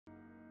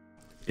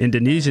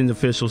Indonesian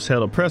officials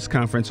held a press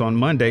conference on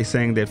Monday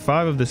saying that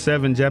 5 of the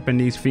 7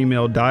 Japanese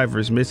female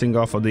divers missing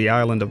off of the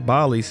island of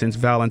Bali since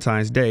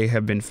Valentine's Day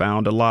have been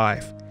found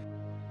alive.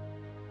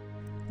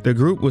 The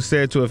group was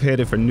said to have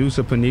headed for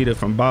Nusa Penida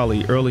from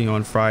Bali early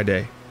on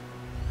Friday.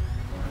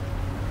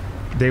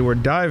 They were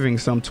diving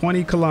some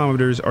 20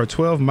 kilometers or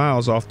 12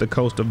 miles off the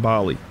coast of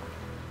Bali.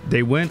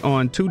 They went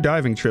on 2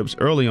 diving trips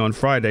early on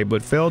Friday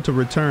but failed to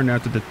return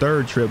after the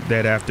 3rd trip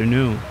that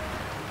afternoon.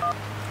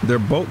 Their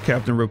boat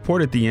captain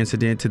reported the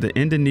incident to the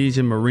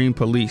Indonesian Marine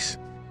Police.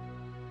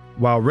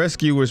 While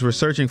rescuers were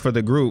searching for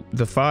the group,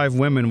 the 5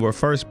 women were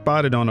first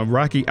spotted on a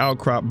rocky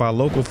outcrop by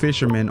local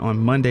fishermen on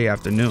Monday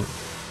afternoon.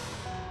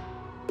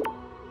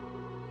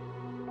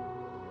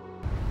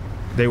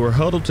 They were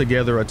huddled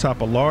together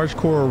atop a large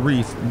coral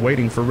reef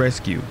waiting for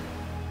rescue.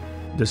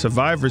 The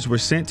survivors were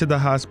sent to the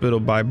hospital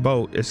by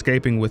boat,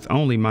 escaping with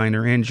only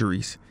minor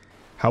injuries.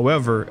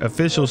 However,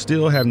 officials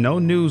still have no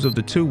news of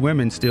the 2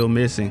 women still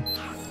missing.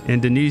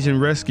 Indonesian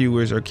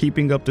rescuers are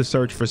keeping up the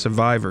search for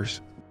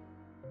survivors.